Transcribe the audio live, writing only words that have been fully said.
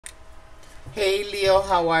Hey Leo,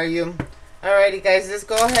 how are you? Alrighty guys, let's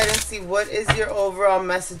go ahead and see what is your overall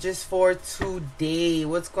messages for today.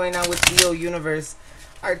 What's going on with Leo universe?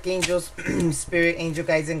 Archangels, spirit, angel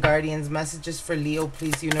guides, and guardians. Messages for Leo,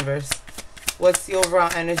 please, universe. What's the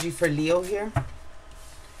overall energy for Leo here?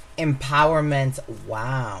 Empowerment.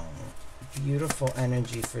 Wow. Beautiful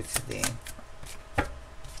energy for today.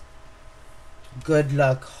 Good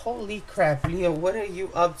luck. Holy crap, Leo, what are you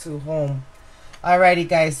up to, home? Alrighty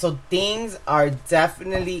guys, so things are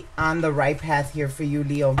definitely on the right path here for you,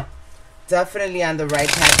 Leo. Definitely on the right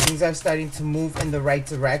path. Things are starting to move in the right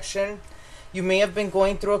direction. You may have been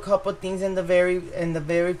going through a couple things in the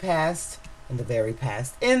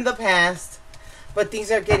past, but things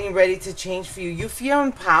are getting ready to change for you. You feel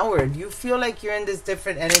empowered. You feel like you're in this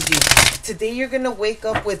different energy. Today you're gonna wake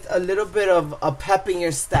up with a little bit of a pep in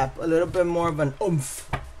your step, a little bit more of an oomph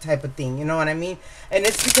type of thing, you know what I mean? And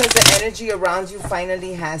it's because the energy around you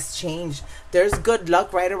finally has changed. There's good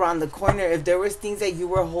luck right around the corner. If there was things that you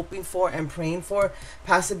were hoping for and praying for,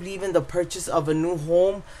 possibly even the purchase of a new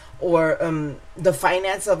home or the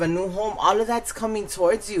finance of a new home, all of that's coming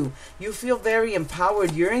towards you. You feel very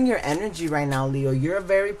empowered. You're in your energy right now, Leo. You're a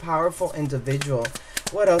very powerful individual.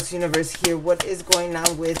 What else, universe, here? What is going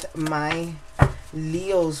on with my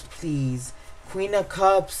Leos, please? Queen of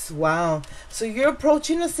Cups. Wow. So you're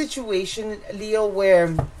approaching a situation, Leo,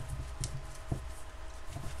 where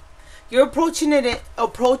you're approaching it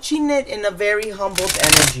in a very humbled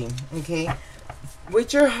energy, okay?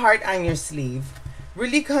 With your heart on your sleeve.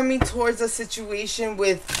 Really coming towards a situation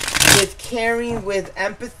with caring, with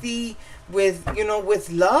empathy, with, you know, with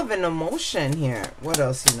love and emotion here. What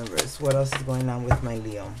else, universe? What else is going on with my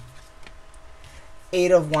Leo?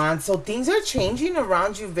 Eight of Wands. So things are changing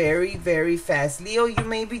around you very, very fast. Leo, you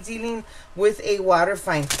may be dealing with a water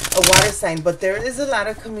sign, but there is a lot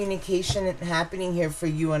of communication happening here for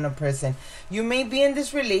you and a person. You may be in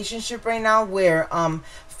this relationship right now where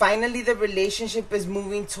finally the relationship is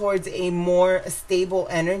moving towards a more stable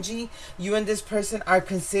energy. You and this person are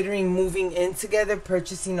considering moving in together,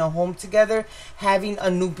 purchasing a home together, having a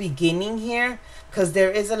new beginning here. Because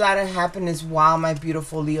there is a lot of happiness. Wow, my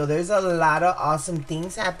beautiful Leo. There's a lot of awesome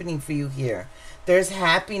things happening for you here. There's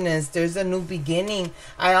happiness. There's a new beginning.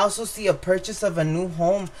 I also see a purchase of a new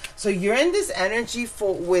home. So you're in this energy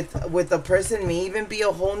with a person. May even be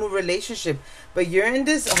a whole new relationship. But you're in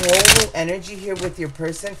this whole new energy here with your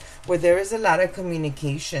person where there is a lot of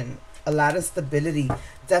communication. A lot of stability.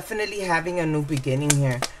 Definitely having a new beginning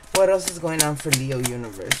here. What else is going on for Leo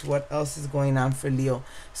universe? What else is going on for Leo?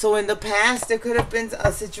 So in the past, there could have been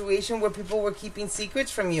a situation where people were keeping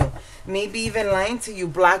secrets from you. Maybe even lying to you,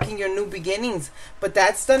 blocking your new beginnings. But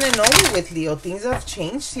that's done and over with, Leo. Things have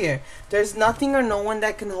changed here. There's nothing or no one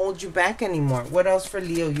that can hold you back anymore. What else for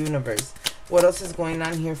Leo universe? What else is going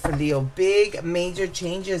on here for Leo? Big, major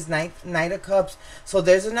changes. Knight of Cups. So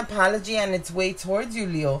there's an apology on its way towards you,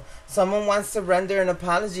 Leo. Someone wants to render an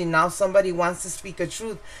apology. Now somebody wants to speak a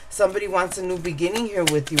truth. Somebody wants a new beginning here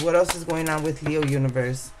with you. What else is going on with Leo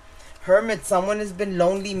universe? Hermit. Someone has been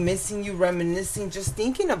lonely, missing you, reminiscing, just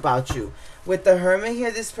thinking about you. With the Hermit here,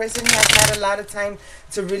 this person has had a lot of time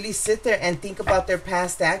to really sit there and think about their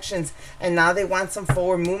past actions. And now they want some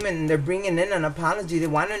forward movement and they're bringing in an apology. They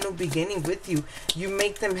want a new beginning with you. You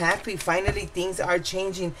make them happy. Finally, things are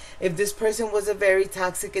changing. If this person was a very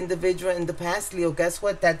toxic individual in the past, Leo, guess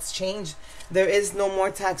what? That's changed. There is no more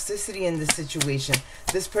toxicity in this situation.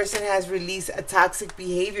 This person has released toxic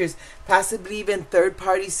behaviors, possibly even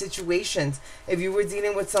third-party situations. If you were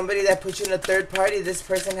dealing with somebody that put you in a third party, this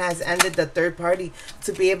person has ended the third party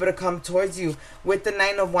to be able to come towards you. With the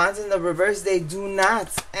Nine of Wands in the reverse, they do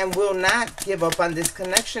not and will not give up on this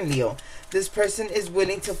connection, Leo. This person is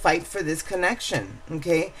willing to fight for this connection,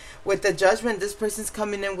 okay? With the Judgment, this person's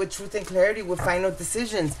coming in with truth and clarity, with final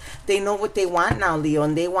decisions. They know what they want now, Leo,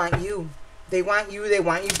 and they want you. They want you. They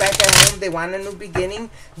want you back at home. They want a new beginning.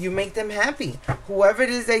 You make them happy. Whoever it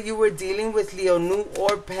is that you were dealing with, Leo, new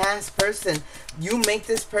or past person, you make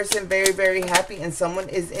this person very, very happy. And someone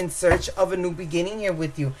is in search of a new beginning here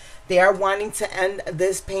with you. They are wanting to end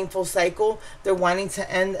this painful cycle. They're wanting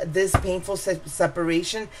to end this painful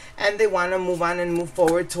separation. And they want to move on and move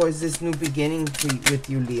forward towards this new beginning with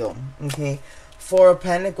you, Leo. Okay? Four of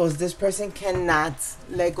Pentacles. This person cannot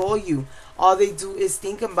let go of you. All they do is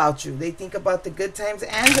think about you. They think about the good times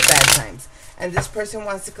and the bad times. And this person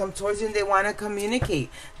wants to come towards you and they want to communicate.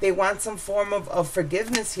 They want some form of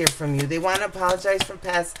forgiveness here from you. They want to apologize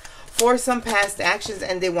for some past actions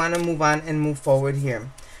and they want to move on and move forward here.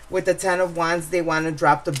 With the Ten of Wands, they want to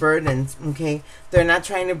drop the burdens, okay? They're not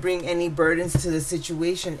trying to bring any burdens to the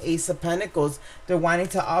situation. Ace of Pentacles, they're wanting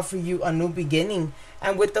to offer you a new beginning.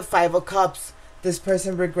 And with the Five of Cups, this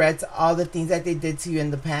person regrets all the things that they did to you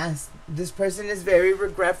in the past. This person is very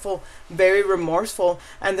regretful, very remorseful,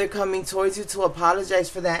 and they're coming towards you to apologize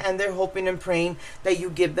for that. And they're hoping and praying that you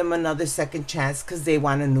give them another second chance because they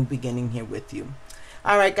want a new beginning here with you.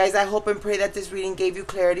 All right, guys, I hope and pray that this reading gave you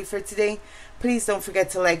clarity for today. Please don't forget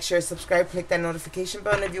to like, share, subscribe, click that notification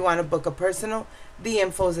bell. And if you want to book a personal, the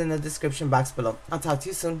info is in the description box below. I'll talk to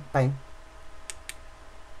you soon. Bye.